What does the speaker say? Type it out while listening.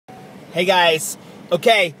Hey guys,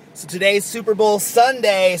 okay, so today's Super Bowl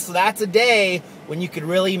Sunday, so that's a day when you could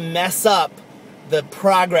really mess up the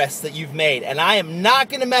progress that you've made. And I am not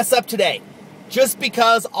going to mess up today. Just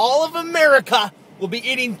because all of America will be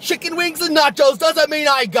eating chicken wings and nachos doesn't mean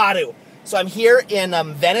I got to. So I'm here in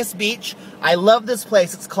Venice Beach. I love this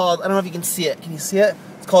place. It's called, I don't know if you can see it. Can you see it?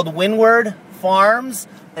 It's called Windward Farms,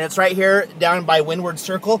 and it's right here down by Windward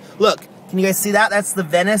Circle. Look, can you guys see that? That's the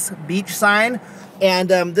Venice Beach sign. And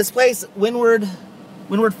this place, Windward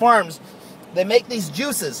Farms, they make these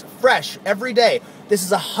juices fresh every day. This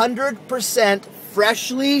is 100%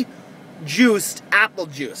 freshly juiced apple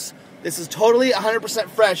juice. This is totally 100%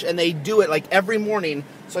 fresh, and they do it like every morning.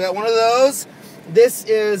 So I got one of those. This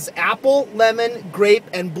is apple, lemon, grape,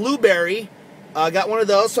 and blueberry. I got one of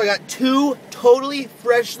those. So I got two totally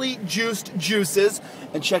freshly juiced juices.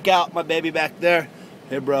 And check out my baby back there.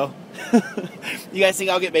 Hey, bro. You guys think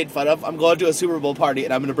I'll get made fun of? I'm going to a Super Bowl party,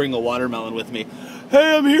 and I'm going to bring a watermelon with me.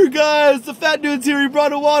 Hey, I'm here, guys. The fat dude's here. He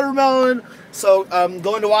brought a watermelon. So I'm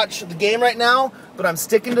going to watch the game right now, but I'm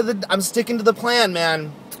sticking to the plan,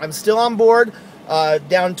 man. I'm still on board.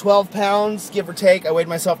 Down 12 pounds, give or take. I weighed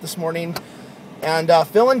myself this morning, and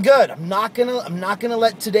feeling good. I'm not gonna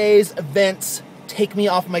let today's events take me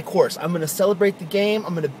off my course. I'm gonna celebrate the game.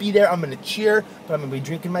 I'm gonna be there. I'm gonna cheer, but I'm gonna be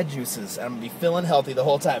drinking my juices. And I'm gonna be feeling healthy the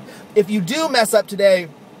whole time. If you do mess up today,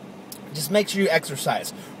 just make sure you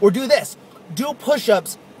exercise. Or do this. Do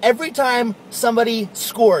push-ups every time somebody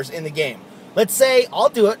scores in the game. Let's say, I'll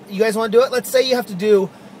do it. You guys wanna do it? Let's say you have to do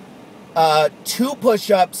 2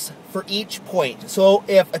 push-ups for each point. So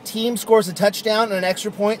if a team scores a touchdown and an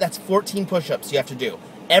extra point, that's 14 push-ups you have to do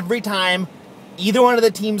every time either one of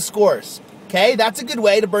the teams scores. Okay, that's a good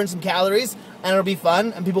way to burn some calories, and it'll be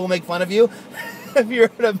fun, and people will make fun of you if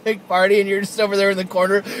you're at a big party and you're just over there in the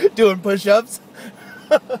corner doing push-ups.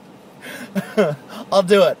 I'll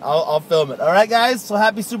do it. I'll film it. All right, guys, so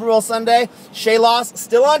happy Super Bowl Sunday. Shay Loss,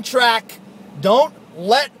 still on track. Don't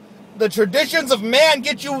let the traditions of man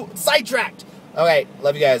get you sidetracked. Okay,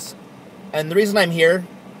 love you guys. And the reason I'm here,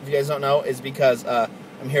 if you guys don't know, is because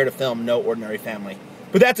I'm here to film No Ordinary Family.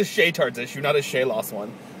 But that's a Shay Tards issue, not a Shay Loss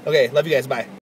one. Okay, love you guys. Bye.